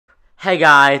Hey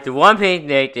guys, the One Piece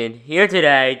Nathan here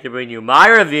today to bring you my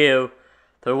review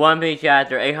for One Piece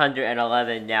chapter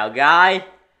 811. Now guys,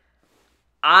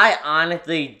 I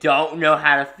honestly don't know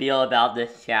how to feel about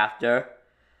this chapter.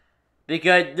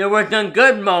 Because there were some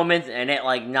good moments in it,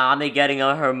 like Nami getting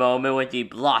her moment when she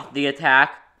blocked the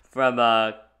attack from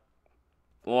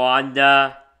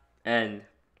Wanda and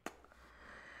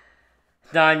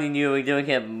Sanji Yui doing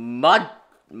his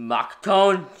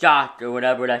Mockstone shot or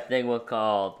whatever that thing was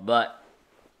called. But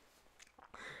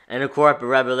and of course the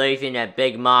revelation that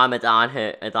Big Mom is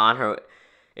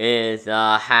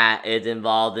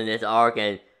involved in this arc,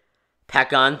 and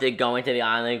Pekon is going to the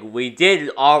island.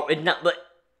 But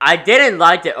I didn't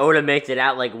like that Oda makes it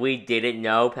out like we didn't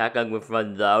know Pekon was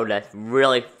from Zoe. That's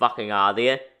really fucking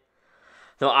obvious.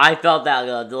 So I felt that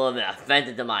a little bit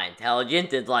offensive to my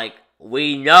intelligence. It's like,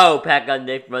 we know Pekon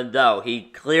is from Zoe. He's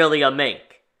clearly a mink.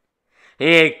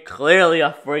 He is clearly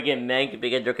a freaking mink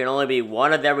because there can only be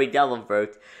one of every devil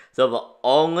fruit. So the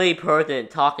only person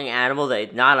talking animal that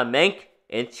is not a mink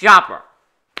is Chopper.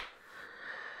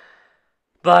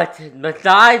 But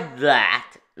besides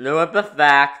that, there was the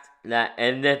fact that,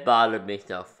 and this bothered me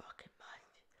so fucking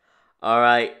much.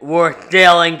 Alright, we're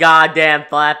still in goddamn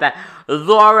flashback.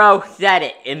 Zoro said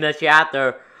it in the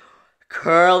chapter.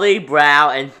 Curly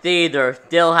Brow and Caesar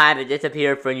still haven't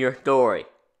disappeared from your story.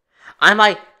 I'm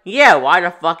like, yeah, why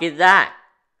the fuck is that?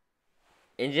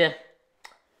 And just,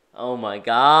 oh my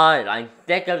god, I'm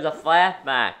sick of the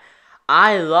flashback.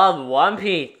 I love One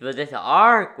Piece for this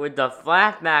arc with the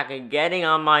flashback and getting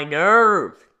on my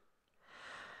nerves.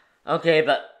 Okay,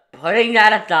 but putting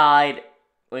that aside,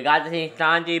 we got to see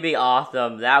Sanji be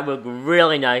awesome. That was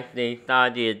really nice to see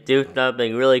Sanji do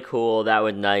something really cool. That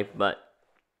was nice, but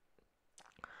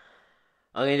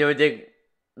okay,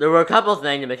 there were a couple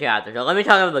things in the chapter, so let me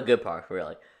talk about the good parts,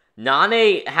 really.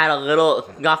 Nami had a little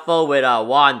scuffle with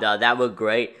Wanda. That was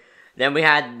great. Then we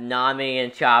had Nami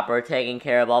and Chopper taking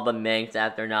care of all the minks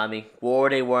after Nami swore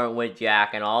they weren't with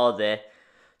Jack and all of this.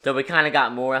 So we kind of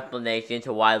got more explanation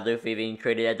to why Luffy being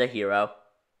treated as a hero.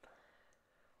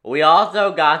 We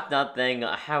also got something,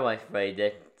 how do I phrase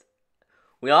it?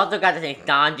 We also got to see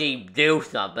Sanji do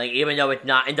something, even though it's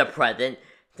not in the present.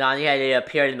 Sanji had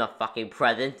appeared in the fucking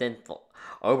present since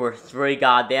over 3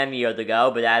 goddamn years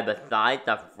ago, but that besides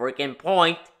the freaking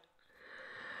point.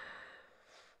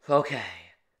 Okay.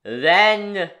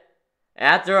 Then,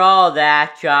 after all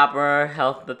that, Chopper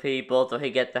helps the people, so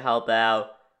he gets to help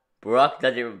out. Brook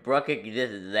is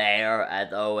just there,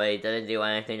 as always, doesn't do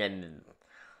anything and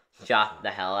shot the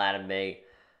hell out of me.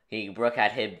 Brook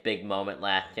had his big moment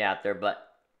last chapter, but,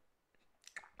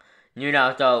 you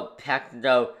know, so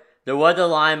there was a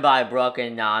line by Brook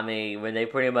and Nami when they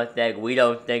pretty much said, we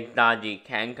don't think Sanji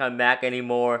can come back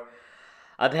anymore.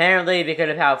 Apparently, because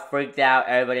of how freaked out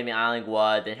everybody in the island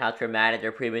was and how traumatic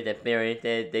their previous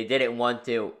experiences, they didn't want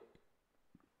to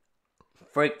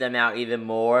freak them out even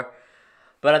more.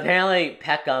 But apparently,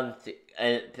 Pekon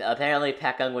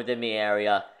was in the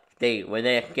area. When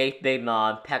they escaped Big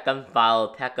Mom, Pekon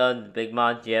followed Pekon's Big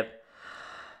Mom ship,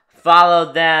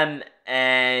 followed them,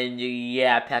 and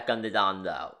yeah, Pekon is on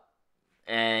though.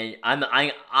 And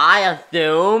I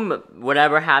assume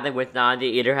whatever happened with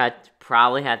Sanji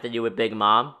probably had to do with Big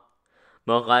Mom.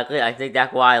 Most likely, I think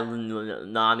that's why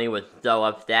Nami was so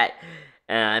upset,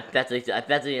 and especially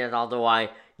that's also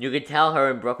why you could tell her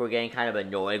and Brook were getting kind of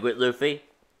annoyed with Luffy,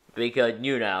 because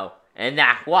you know, and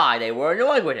that's why they were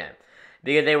annoyed with him,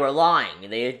 because they were lying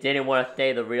and they just didn't want to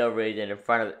say the real reason in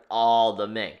front of all the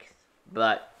minks.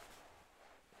 But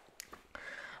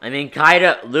I mean,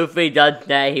 Luffy does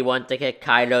say he wants to kick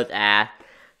Kaido's ass.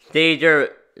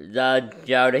 Caesar does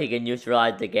show that he can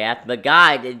neutralize the gas. But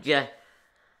guys, it just,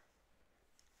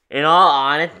 in all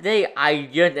honesty, I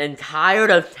just am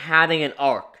tired of having an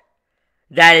arc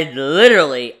that is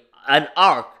literally an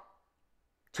arc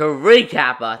to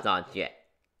recap us on shit.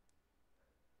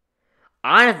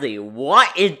 Honestly,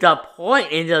 what is the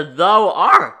point in the Zoe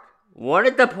arc? What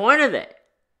is the point of it?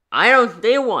 I don't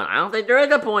see one. I don't think there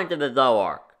is a point to the Zoe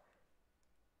arc.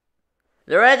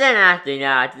 There isn't actually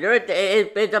now.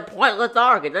 It's a pointless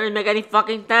arc. It doesn't make any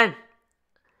fucking sense.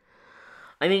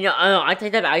 I mean, I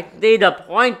take that. I see the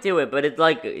point to it, but it's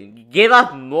like, give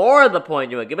us more of the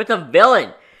point to it. Give us a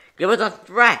villain. Give us a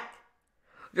threat.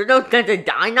 There's no sense of.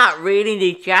 I'm not reading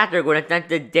these chapters with a sense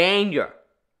of danger.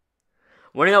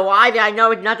 Wanna know why? I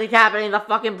know nothing's happening in the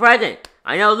fucking present.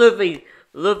 I know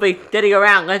Luffy's sitting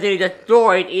around listening to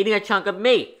stories, eating a chunk of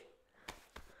meat.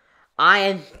 I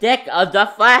am sick of the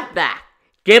flashback.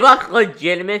 Give us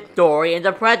legitimate story in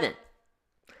the present.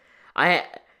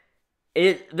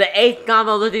 It's the 8th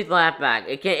Luffy flashback.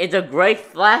 It's a great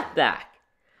flashback.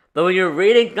 But when you're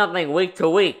reading something week to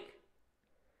week,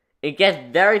 it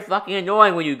gets very fucking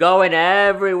annoying when you go in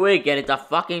every week and it's a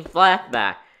fucking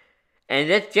flashback. And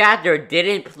this chapter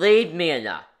didn't please me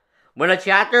enough. When a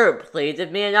chapter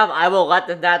pleases me enough, I will let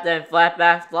the chapter and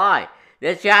flashbacks fly.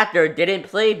 This chapter didn't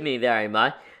please me very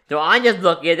much, so I'm just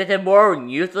looking at this as more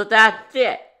useless ass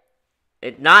shit.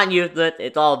 It's not useless,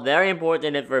 it's all very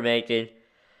important information.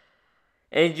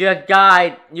 And just,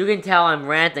 guys, you can tell I'm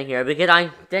ranting here because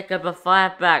I'm sick of a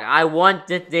flashback. I want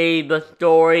to see the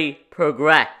story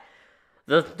progress.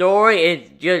 The story is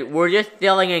just, we're just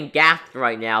filling in gaps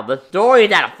right now. The story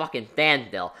is at a fucking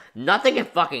standstill. Nothing is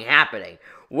fucking happening.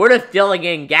 We're just filling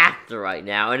in gaps right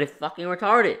now, and it's fucking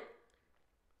retarded.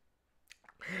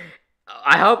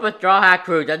 I hope a Straw Hat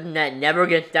Crew doesn't never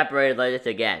get separated like this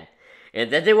again. If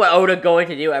this is what Oda's going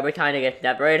to do every time they get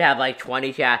separated, have like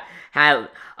have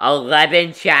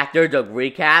 11 chapters of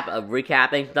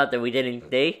recapping stuff that we didn't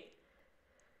see.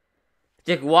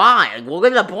 Just why? Look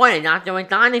at the point of not doing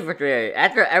signing for 3 years.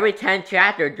 After every 10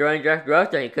 chapters during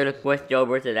Dressrosa, he could have switched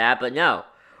over to that, but no.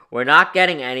 We're not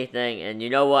getting anything, and you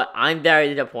know what? I'm very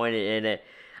disappointed in it.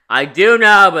 I do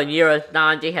know when Year of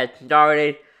Sanji has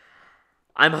started.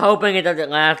 I'm hoping it doesn't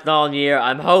last all year.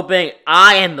 I am hoping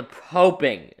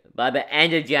by the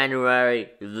end of January,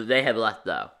 they have left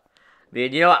though.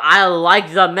 Because you know what? I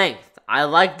like the mix. I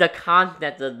like the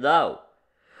concept of though.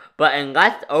 But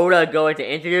unless Oda is going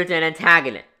to introduce an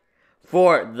antagonist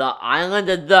for the island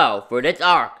of Zou for this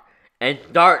arc and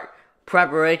start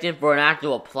preparation for an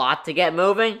actual plot to get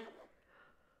moving,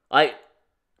 like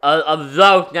a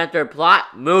Zou-centered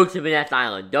plot, move to the next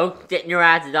island. Don't sit in your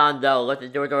asses on Zou.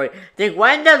 Listen to a story. Think,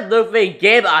 when does Luffy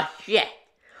give a shit?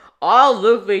 All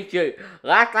Luffy should,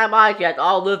 last time I checked,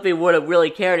 all Luffy would have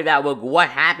really cared about was what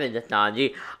happened to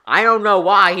Sanji. I don't know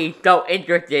why he's so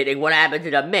interested in what happened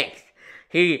to the mix.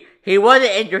 He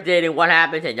wasn't interested in what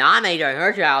happened to Nami during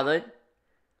her childhood.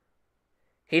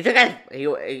 When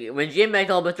Jinbei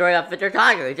told the story about Fitter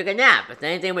Tiger, he took a nap. The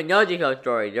same thing with Nojiko's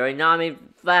story during Nami's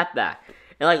flashback.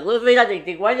 And like, Luffy doesn't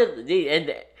think,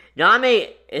 and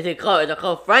Nami is a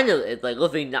close friend of, it's like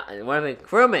Luffy, one of his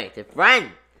crewmates, his friend.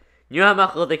 You know how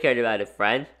much Luffy cared about his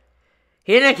friend?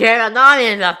 He didn't care about Nami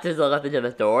enough to listen to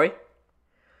the story.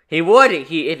 He would, if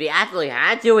he actually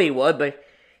had to, he would, but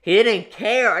he didn't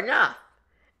care enough.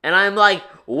 And I'm like,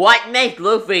 what makes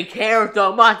Luffy care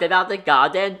so much about the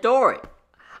goddamn story?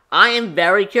 I am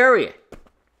very curious.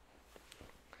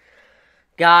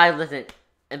 Guys, listen,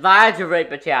 if I had to rate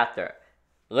the chapter,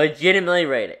 legitimately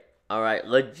rate it. Alright,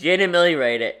 legitimately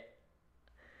rate it.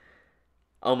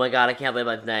 Oh my god, I can't believe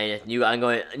I'm saying this. You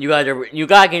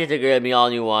guys can disagree with me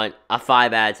all you want. A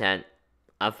 5 out of 10.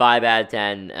 A 5 out of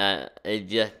 10. It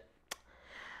just,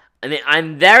 I mean,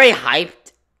 I'm very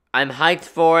hyped. I'm hyped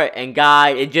for it, and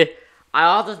guys, I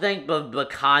also think the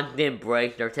constant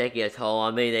breaks are taking a toll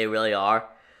on me. They really are.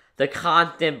 The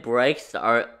constant breaks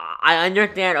are, I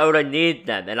understand Oda needs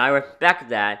them, and I respect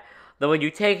that. But when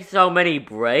you take so many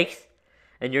breaks,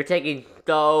 and you're taking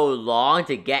so long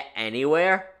to get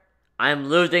anywhere, I'm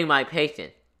losing my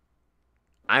patience.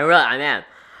 I am.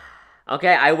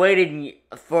 Okay, I waited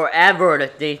forever to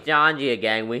see Sanji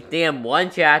again. We see him one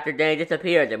chapter, then he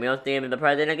disappears, and we don't see him in the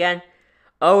present again.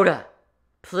 Oda,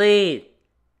 please,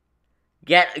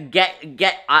 by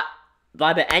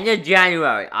the end of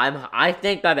January, I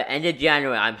think by the end of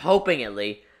January, I'm hoping at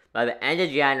least, by the end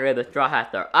of January, the Straw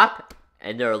Hats are up,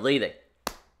 and they're leaving.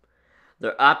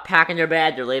 They're up, packing their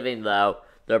bags, they're leaving though.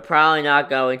 They're probably not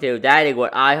going to, that is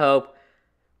what I hope.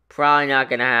 Probably not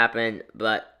gonna happen,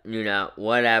 but, you know,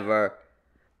 whatever.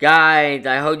 Guys,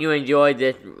 I hope you enjoyed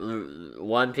this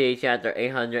One Piece Chapter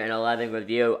 811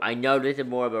 review. I know this is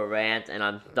more of a rant, and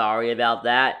I'm sorry about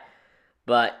that.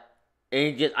 But, I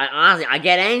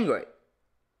get angry.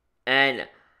 And,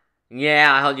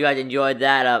 yeah, I hope you guys enjoyed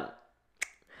that.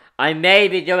 I may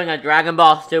be doing a Dragon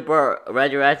Ball Super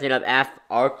Resurrection of F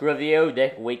arc review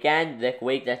this weekend. That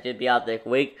should be out this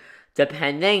week.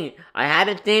 Depending, I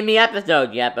haven't seen the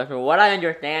episode yet, but from what I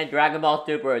understand, Dragon Ball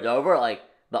Super is over, like,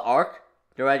 the arc.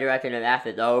 The Resurrection of F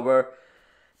is over.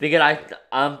 Because I,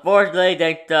 unfortunately,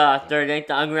 thanks to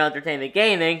Unreal Entertainment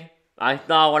Gaming, I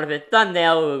saw one of his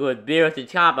thumbnails with Beerus and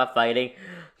Champa fighting.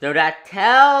 So that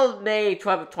tells me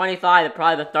 25 is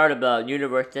probably the start of the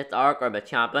Universe 6 arc or the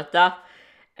Champa stuff.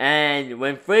 And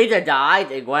when Frieza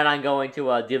dies is when I'm going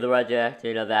to do the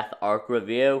Resurrection of F arc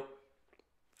review.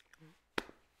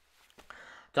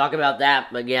 Talk about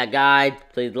that, but yeah, guys,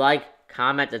 please like,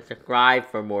 comment, and subscribe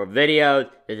for more videos.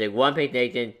 This is One Piece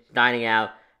Nation signing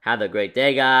out. Have a great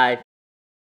day, guys.